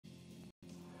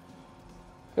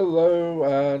Hello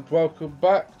and welcome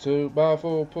back to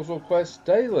Marvel Puzzle Quest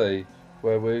Daily,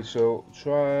 where we shall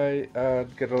try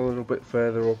and get a little bit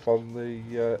further up on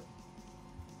the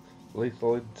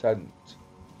Lethal Intent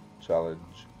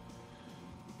challenge.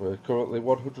 We're currently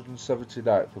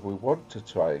 179th and we want to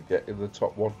try and get in the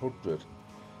top 100.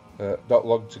 Not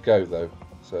long to go though,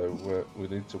 so we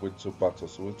need to win some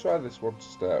battles. So we'll try this one to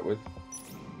start with.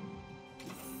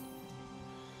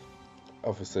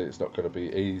 Obviously it's not going to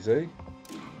be easy.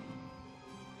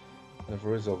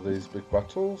 Never is on these big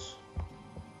battles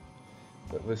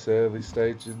at this early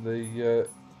stage in the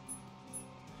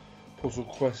Puzzle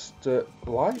Quest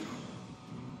life.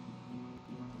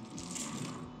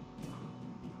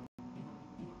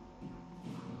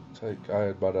 Take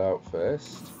Iron Man out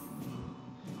first.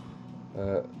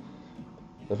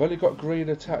 They've only got green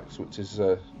attacks, which is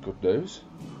good news.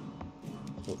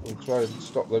 But we'll try and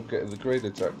stop them getting the green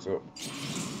attacks up.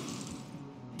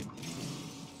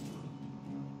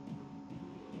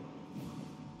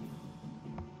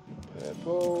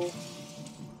 Purple.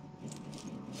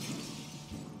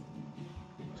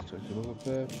 Let's take another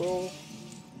purple.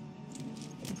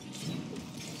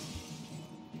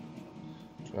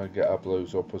 Try and get our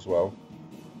blues up as well.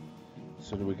 The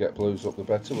sooner we get blues up, the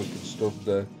better. We can stun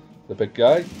the big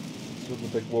guy, stun the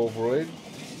big Wolverine.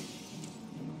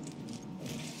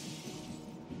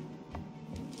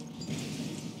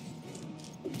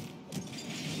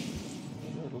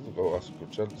 Oh, that's a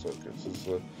good chance. That gets us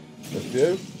a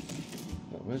few.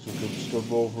 That means we can stun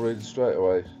Wolverine straight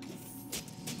away.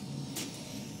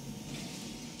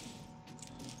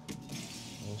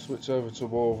 We'll switch over to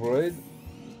Wolverine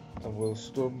and we'll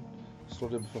stun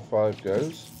him for 5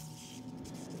 goes.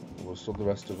 And we'll stun the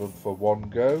rest of them for 1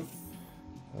 go.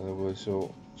 And then we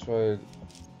shall try and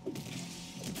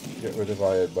get rid of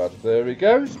Iron Man. There he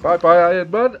goes. Bye bye,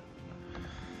 Iron Man.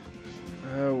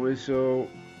 We shall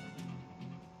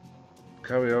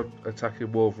carry on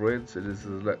attacking Wolverine, since he's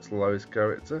the next lowest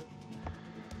character.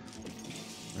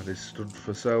 And he's stunned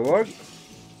for so long.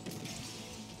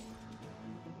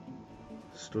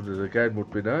 Stunning again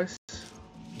would be nice.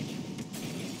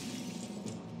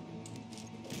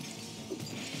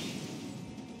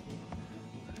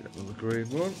 Get another green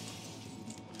one.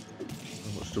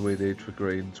 How much do we need for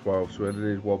green? 12, so we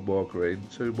only need 1 more green,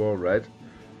 2 more red.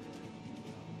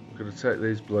 We're going to take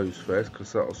these blues first,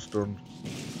 because that'll stun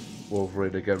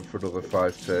Wolverine again for another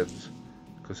 5 turns,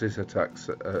 because his attack's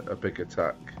a big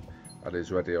attack and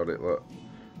he's ready on it. Look,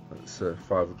 that's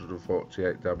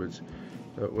 548 damage.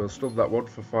 We'll stun that one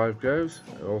for 5 goes.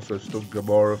 Also stun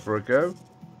Gamora for a go,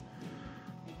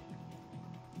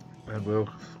 and we'll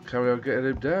carry on getting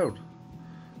him down.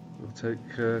 We'll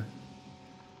take the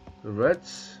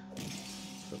reds.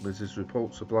 That means his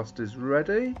Repulsor Blast is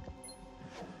ready.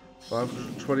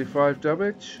 525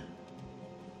 damage.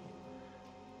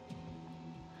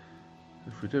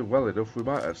 If we do well enough, we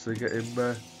might actually get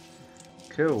him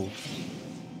killed.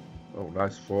 Oh,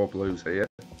 nice 4 blues here.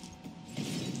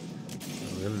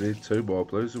 We only need 2 more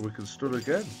blues and we can stun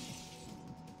again.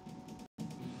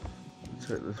 We'll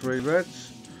take the 3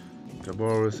 reds.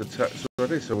 Gamora's attack's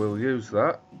ready, so we'll use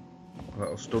that.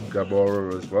 That'll stun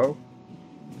Gamora as well.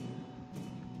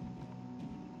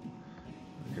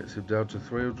 Gets him down to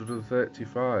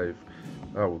 335.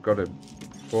 Oh, we've got him.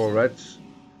 4 reds.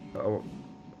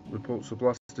 Repulsor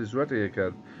Blast is ready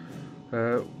again.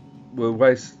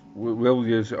 We'll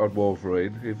use it on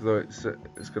Wolverine, even though it's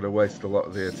going to waste a lot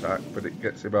of the attack, but it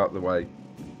gets him out of the way.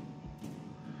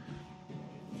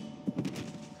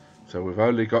 So we've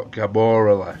only got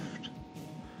Gamora left.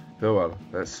 Go on,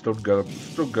 let's stun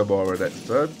Gamora next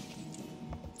turn.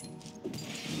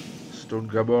 Stun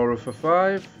Gamora for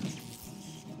 5.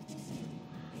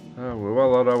 Oh, we're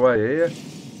well on our way here.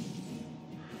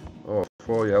 Oh,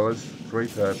 4 yellows, 3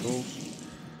 purples.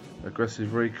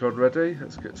 Aggressive recon ready.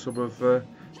 Let's get some of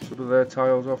their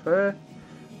tiles off here.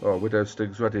 Oh, Widow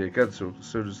Sting's ready again, so as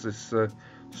soon as this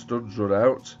stun's run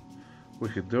out, we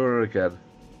can do her again.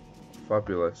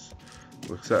 Fabulous.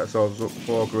 We'll set ourselves up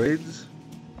 4 greens.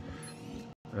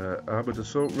 Armoured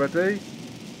Assault ready.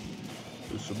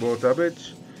 Do some more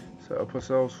damage. Set up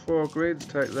ourselves 4 greens,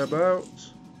 take them out.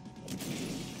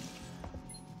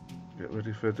 Get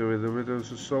ready for doing the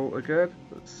Widow's Assault again.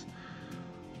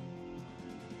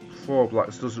 4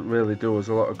 blacks doesn't really do us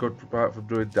a lot of good apart from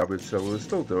doing damage, so we'll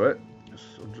still do it.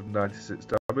 Just 196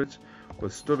 damage. We'll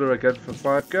stun her again for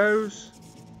 5 goes.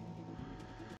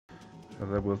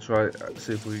 And then we'll try and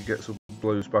see if we can get some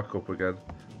blues back up again.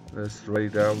 There's 3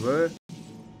 down there.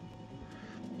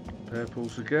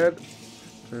 Purples again.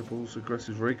 Purple's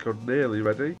aggressive recon nearly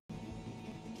ready.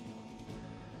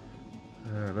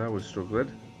 Now we're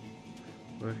struggling.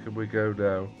 Where can we go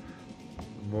now?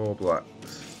 More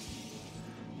blacks.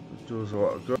 It does a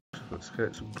lot of good. Let's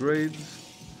get some greens.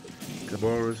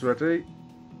 Gamora's ready.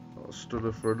 I'll stun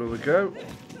her for another go.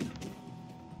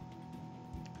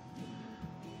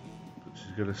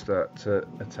 She's going to start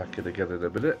attacking again in a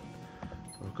minute.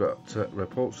 I've got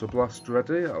Repulsor Blast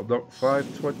ready. I'll knock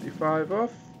 525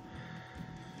 off.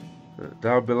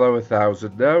 Down below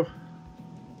 1,000 now.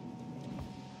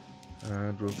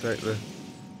 And we'll take the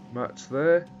match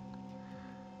there.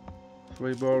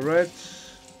 3 more reds.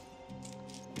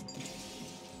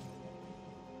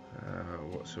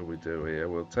 What shall we do here?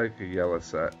 We'll take a yellow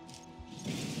set.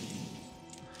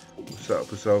 We'll set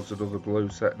up ourselves another blue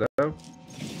set now.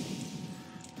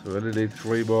 So we only need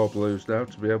 3 more blues now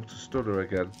to be able to stun her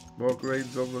again. More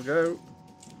greens on the go.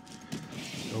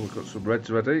 Oh, we've got some reds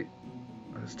ready.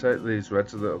 Let's take these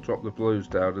reds and that'll drop the blues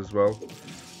down as well.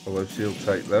 Although she'll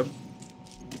take them.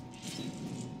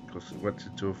 Because it went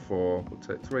into a 4. We'll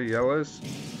take 3 yellows.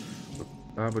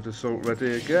 Armoured Assault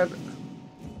ready again.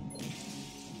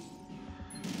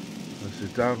 This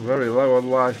is down very low on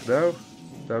life now.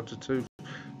 Down to 2. But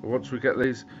once we get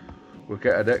these, we'll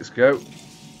get an X go.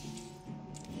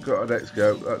 Got an X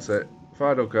go, that's it.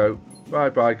 Final go. Bye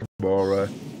bye, Gamora.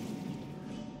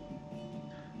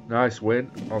 Nice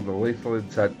win on the Lethal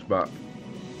Intent map.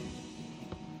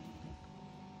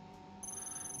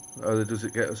 Only does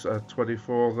it get us a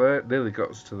 24 there? Nearly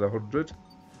got us to the 100.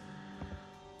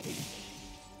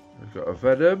 We've got a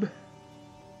Venom.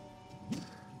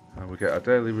 And we get a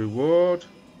daily reward.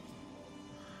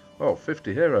 Oh,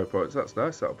 50 hero points, that's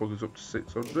nice. That'll bring us up to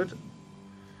 600.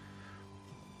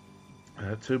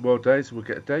 2 more days and we'll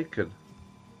get a Dakin.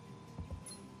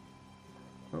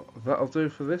 Well, that'll do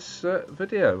for this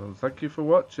video. Thank you for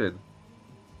watching.